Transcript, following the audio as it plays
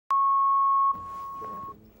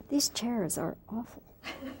These chairs are awful.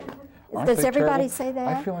 Aren't Does they everybody terrible? say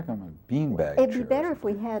that? I feel like I'm a beanbag It'd be chair. better if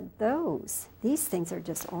we had those. These things are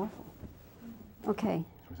just awful. Okay.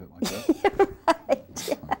 Was it like that? Right.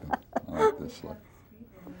 Yeah. I like this look.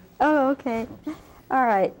 Oh, okay. All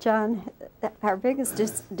right, John. Our biggest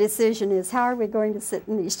decision is how are we going to sit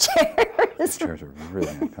in these chairs? These chairs are really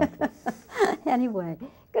uncomfortable. Anyway,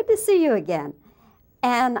 good to see you again.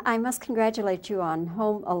 And I must congratulate you on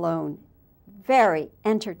Home Alone. Very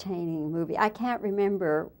entertaining movie. I can't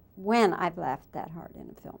remember when I've laughed that hard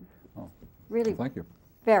in a film. Oh, really, well, thank you.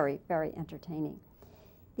 Very, very entertaining.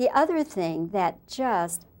 The other thing that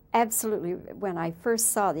just absolutely, when I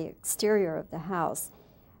first saw the exterior of the house,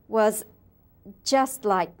 was just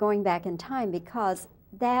like going back in time, because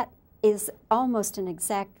that is almost an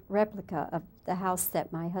exact replica of the house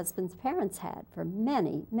that my husband's parents had for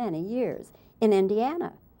many, many years in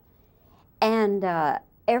Indiana. And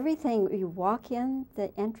everything, you walk in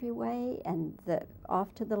the entryway and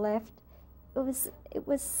off to the left, it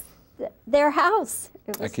was their house.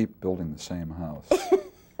 I keep building the same house.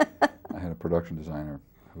 I had a production designer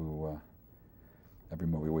who, every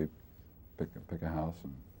movie we pick a house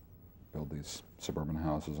and build these suburban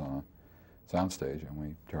houses on a soundstage, and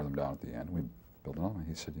we tear them down at the end. We build another one.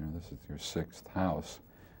 He said, you know, this is your 6th house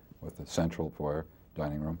with a central foyer,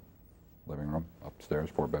 dining room, living room, upstairs,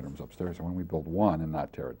 4 bedrooms upstairs. And when we build one and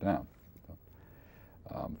not tear it down,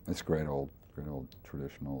 so, it's great old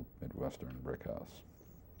traditional Midwestern brick house.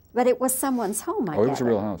 But it was someone's home, I guess. Oh, it was a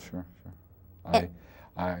real house, sure. I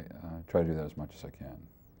try to do that as much as I can.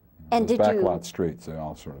 You know, and those did you backlot streets, they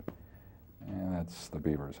all sort of, that's the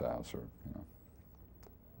Beaver's house, or, you know.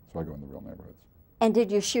 So I go in the real neighborhoods. And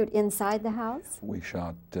did you shoot inside the house? We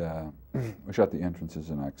shot the entrances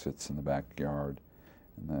and exits in the backyard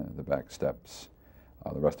and the back steps.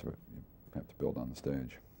 The rest of it you have to build on the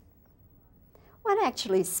stage. What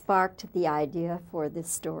actually sparked the idea for this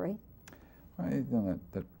story? You know,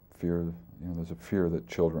 that fear, you know, there's a fear that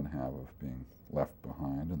children have of being left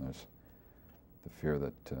behind, and there's the fear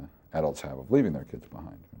that adults have of leaving their kids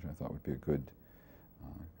behind, which I thought would be a good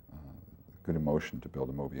emotion to build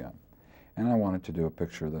a movie on. And I wanted to do a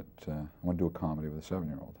picture that, I wanted to do a comedy with a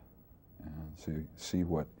 7-year-old, and see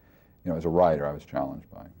what, you know, as a writer I was challenged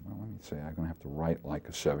by, well, let me say, I'm going to have to write like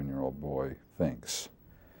a 7-year-old boy thinks.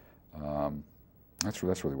 That's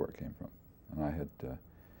really where it came from. And I had,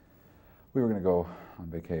 we were going to go on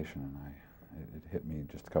vacation, and it hit me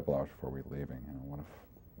just a couple hours before we were leaving. You know,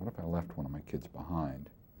 what if I left one of my kids behind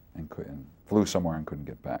and flew somewhere and couldn't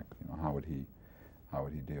get back? You know, how would he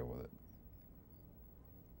deal with it?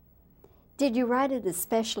 Did you write it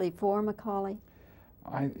especially for Macaulay?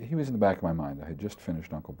 He was in the back of my mind. I had just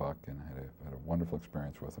finished Uncle Buck, and I had a wonderful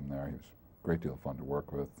experience with him there. He was a great deal of fun to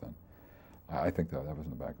work with, and I think that was in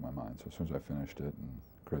the back of my mind. So as soon as I finished it, and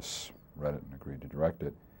Chris read it and agreed to direct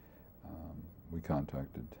it, we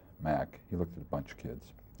contacted Mac. He looked at a bunch of kids.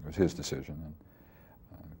 It was his decision, and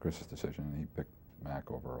Chris's decision, and he picked Mac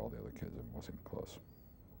over all the other kids. It wasn't even close.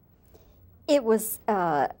 It was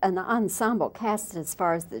an ensemble cast as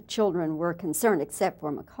far as the children were concerned, except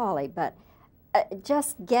for Macaulay, but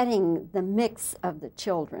just getting the mix of the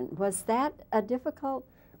children, was that a difficult?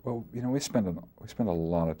 Well, you know, we spend a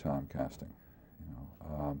lot of time casting. You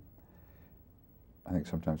know, I think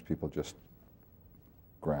sometimes people just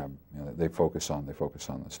grab, you know, they focus on the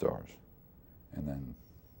stars, and then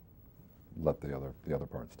let the other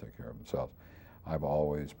parts take care of themselves. I've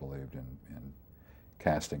always believed in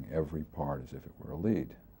casting every part as if it were a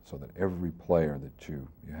lead, so that every player that you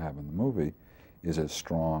have in the movie is as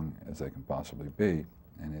strong as they can possibly be,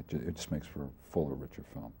 and it just makes for a fuller, richer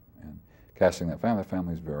film. And casting that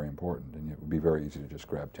family is very important, and it would be very easy to just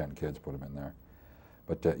grab 10 kids, put them in there,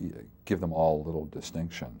 but give them all a little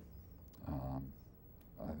distinction.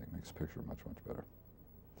 I think makes the picture much, much better.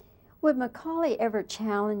 Would Macaulay ever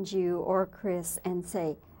challenge you or Chris and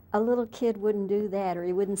say, a little kid wouldn't do that, or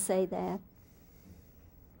he wouldn't say that?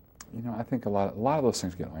 You know, I think a lot of those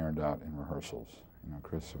things get ironed out in rehearsals. You know,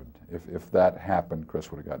 Chris would, if that happened,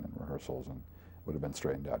 Chris would have gotten in rehearsals and would have been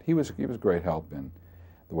straightened out. He was great help in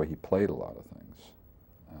the way he played a lot of things.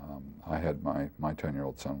 I had my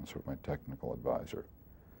 10-year-old son was sort of my technical advisor.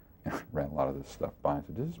 You know, ran a lot of this stuff by and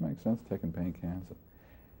said, does this make sense, taking paint cans? And,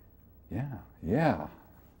 yeah.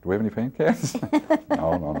 Do we have any paint cans?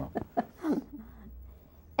 No.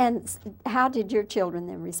 And how did your children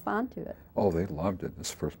then respond to it? Oh, they loved it. This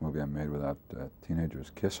is the first movie I made without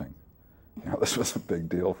teenagers kissing. You know, this was a big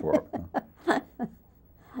deal for them.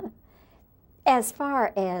 As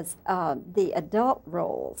far as the adult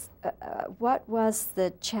roles, what was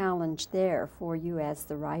the challenge there for you as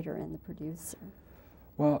the writer and the producer?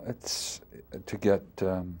 Well, it's to get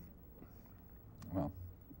well,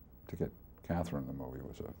 to get Catherine in the movie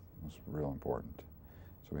was real important.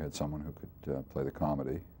 So we had someone who could play the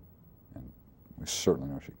comedy, and we certainly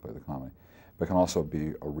know she could play the comedy, but can also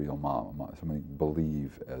be a real mom, somebody you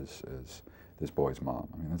believe as this boy's mom.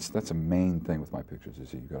 I mean, that's a main thing with my pictures,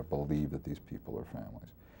 is that you've got to believe that these people are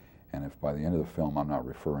families. And if by the end of the film I'm not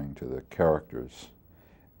referring to the characters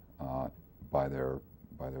by their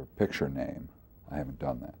picture name, I haven't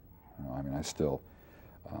done that. You know, I mean, I still,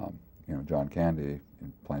 you know, John Candy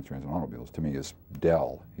in Planes, Trains, and Automobiles to me is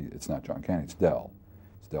Del. It's not John Candy, it's Del.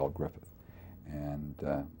 It's Del Griffith.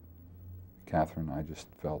 And Catherine, I just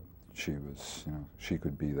felt she was, you know, she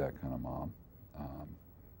could be that kind of mom.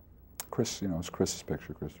 Chris, you know, it was Chris's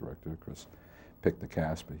picture. Chris directed it. Chris picked the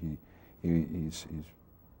cast, but he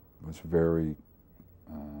was very.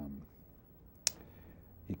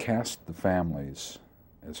 He cast the families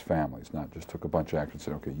as families, not just took a bunch of actors and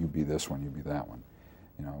said, okay, you be this one, you be that one.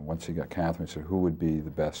 You know, once he got Catherine, he said, who would be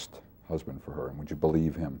the best husband for her, and would you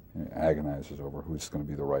believe him? And he agonizes over who's going to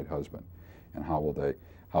be the right husband, and how will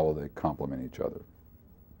they complement each other.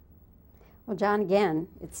 Well, John, again,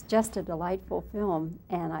 it's just a delightful film,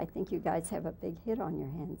 and I think you guys have a big hit on your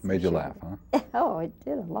hands. Made you laugh, huh? Oh, it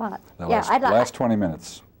did a lot. That yeah, last 20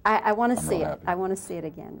 minutes. I want to see it. Happy. I want to see it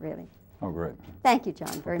again, really. Oh, great. Thank you,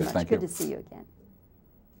 John, very much. Thank Good you. to see you again.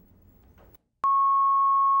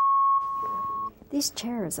 These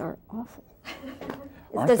chairs are awful.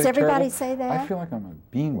 Does everybody say that? I feel like I'm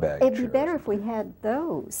a beanbag It'd be chair. better if we had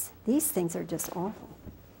those. These things are just awful.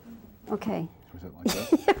 Okay. Was it like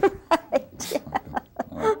that? Right. Yeah.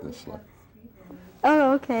 I like this. Like.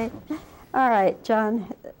 Oh, okay. All right,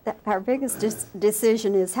 John, our biggest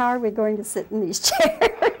decision is how are we going to sit in these chairs?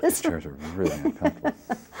 These chairs are really uncomfortable.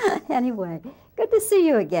 Anyway, good to see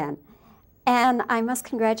you again. And I must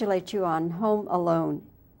congratulate you on Home Alone.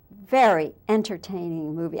 Very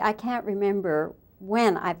entertaining movie. I can't remember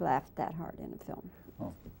when I've laughed that hard in a film.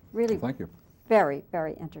 Oh, really, thank you. Very,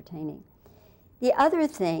 very entertaining. The other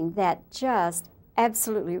thing that just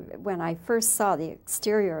absolutely, when I first saw the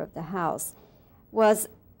exterior of the house, was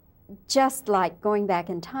just like going back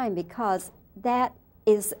in time, because that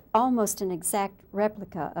is almost an exact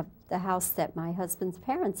replica of the house that my husband's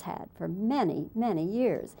parents had for many, many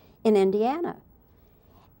years in Indiana.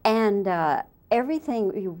 And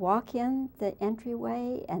everything, you walk in the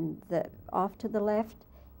entryway and off to the left,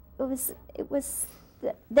 it was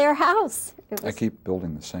their house. I keep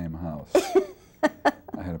building the same house.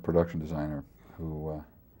 I had a production designer who,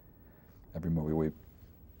 every movie we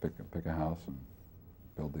pick a house and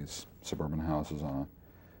build these suburban houses on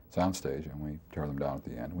a soundstage, and we tear them down at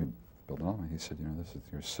the end. We build another one. He said, you know, this is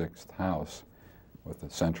your 6th house with a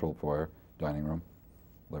central foyer, dining room,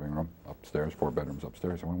 living room, upstairs, 4 bedrooms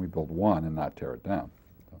upstairs. And when we build one and not tear it down,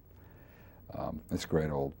 so, it's a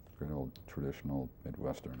great old traditional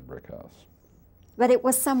Midwestern brick house. But it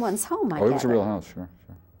was someone's home, I guess. Oh, it was a real house, sure.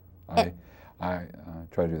 I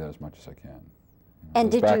try to do that as much as I can. You know,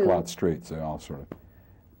 and did you? Backlot streets, they all sort of,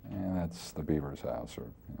 that's the Beaver's house, or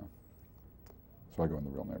you know. So I go in the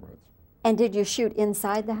real neighborhoods. And did you shoot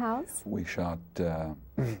inside the house? We shot the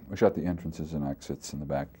entrances and exits in the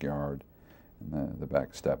backyard, and the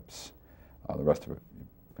back steps. The rest of it you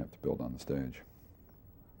have to build on the stage.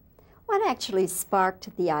 What actually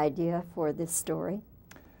sparked the idea for this story?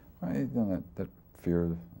 You know, that fear.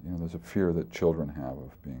 You know, there's a fear that children have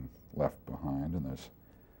of being left behind, and there's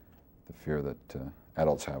the fear that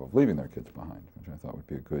adults have of leaving their kids behind, which I thought would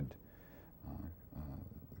be a good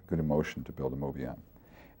emotion to build a movie on.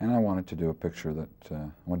 And I wanted to do a picture that I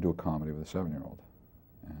wanted to do a comedy with a 7-year-old,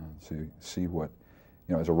 and see what,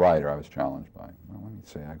 you know, as a writer, I was challenged by. Well, let me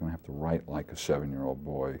say, I'm going to have to write like a 7-year-old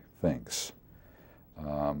boy thinks.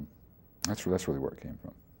 That's really where it came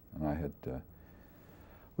from. And I had,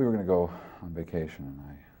 we were going to go on vacation,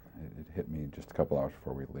 and it hit me just a couple hours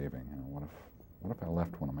before we were leaving. You know, what if I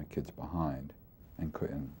left one of my kids behind and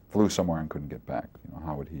flew somewhere and couldn't get back? You know,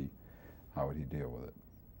 how would he deal with it?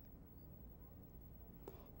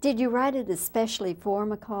 Did you write it especially for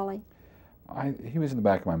Macaulay? He was in the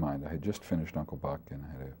back of my mind. I had just finished Uncle Buck, and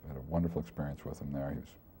I had a wonderful experience with him there. He was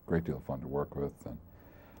a great deal of fun to work with, and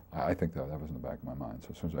I think that was in the back of my mind. So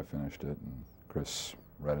as soon as I finished it, and Chris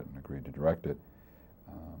read it and agreed to direct it,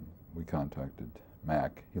 we contacted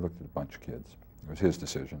Mac. He looked at a bunch of kids. It was his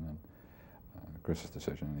decision, and Chris's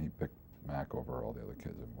decision, and he picked Mac over all the other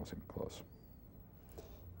kids. It wasn't even close.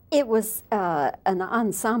 It was an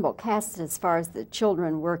ensemble cast as far as the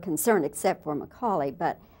children were concerned, except for Macaulay,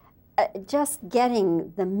 but just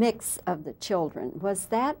getting the mix of the children, was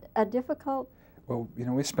that a difficult? Well, you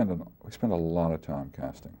know, we spend a lot of time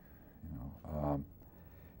casting. You know,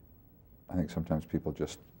 I think sometimes people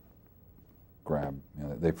just grab, you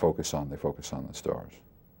know, they focus on the stars,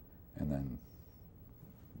 and then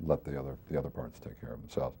let the other parts take care of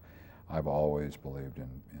themselves. I've always believed in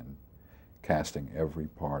casting every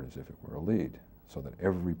part as if it were a lead, so that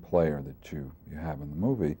every player that you have in the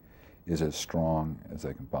movie is as strong as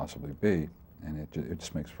they can possibly be, and it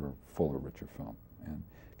just makes for a fuller, richer film. And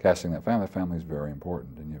casting that family is very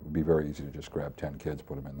important, and it would be very easy to just grab 10 kids,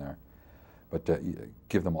 put them in there. But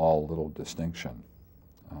give them all a little distinction,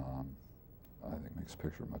 I think makes the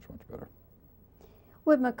picture much, much better.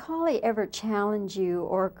 Would Macaulay ever challenge you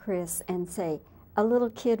or Chris and say, a little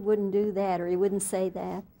kid wouldn't do that, or he wouldn't say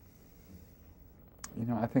that? You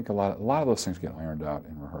know, I think a lot of those things get ironed out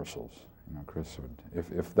in rehearsals. You know, Chris would,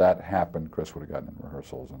 if that happened, Chris would have gotten in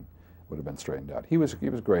rehearsals and would have been straightened out. He was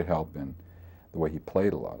great help in the way he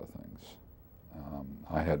played a lot of things.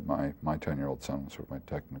 I had my 10-year-old son was sort of my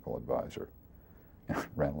technical advisor.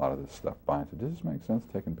 Ran a lot of this stuff by and said, does this make sense,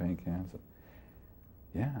 taking paint cans?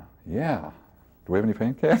 Yeah. Do we have any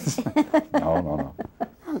paint cans? No.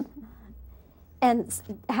 And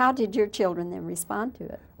how did your children then respond to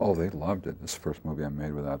it? Oh, they loved it. This is the first movie I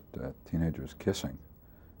made without teenagers kissing.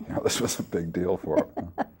 You know, this was a big deal for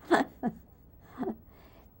them.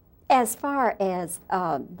 As far as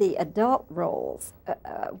the adult roles,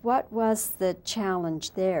 what was the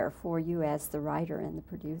challenge there for you as the writer and the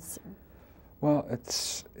producer? Well,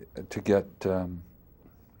 it's to get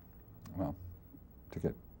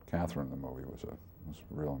Catherine in the movie was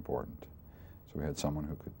real important. So we had someone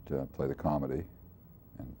who could play the comedy,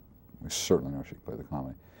 and we certainly know she could play the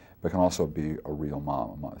comedy, but can also be a real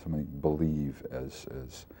mom, somebody you believe as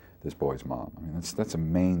this boy's mom. I mean, that's a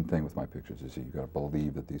main thing with my pictures, is that you've got to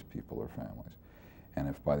believe that these people are families. And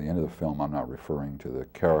if by the end of the film I'm not referring to the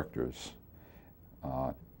characters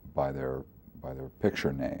by their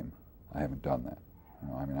picture name, I haven't done that. You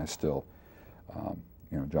know, I mean, I still,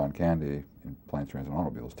 you know, John Candy in Planes, Trains, and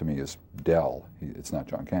Automobiles to me is Del. It's not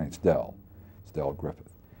John Candy, it's Del. It's Del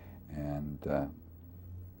Griffith. And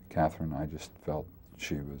Catherine, I just felt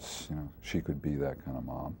she was, you know, she could be that kind of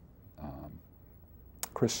mom.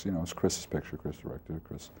 Chris, you know, it was Chris's picture. Chris directed it.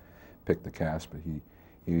 Chris picked the cast, but he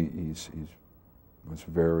was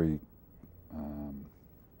very.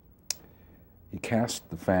 He cast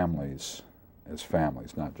the families as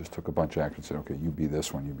families, not just took a bunch of actors and said, okay, you be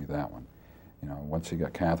this one, you be that one. You know, once he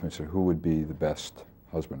got Catherine, he said, who would be the best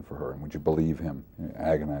husband for her, and would you believe him? You know,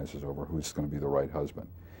 agonizes over who's going to be the right husband,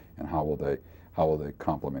 and how will they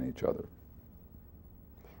complement each other.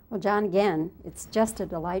 Well, John, again, it's just a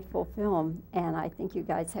delightful film, and I think you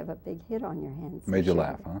guys have a big hit on your hands. Made you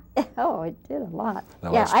laugh, huh? Oh, it did a lot.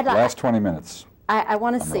 That last 20 minutes. I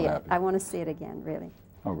want to see it. Happy. I want to see it again, really.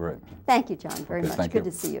 Oh, great. Thank you, John, very much. Thank Good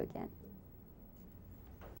you. to see you again.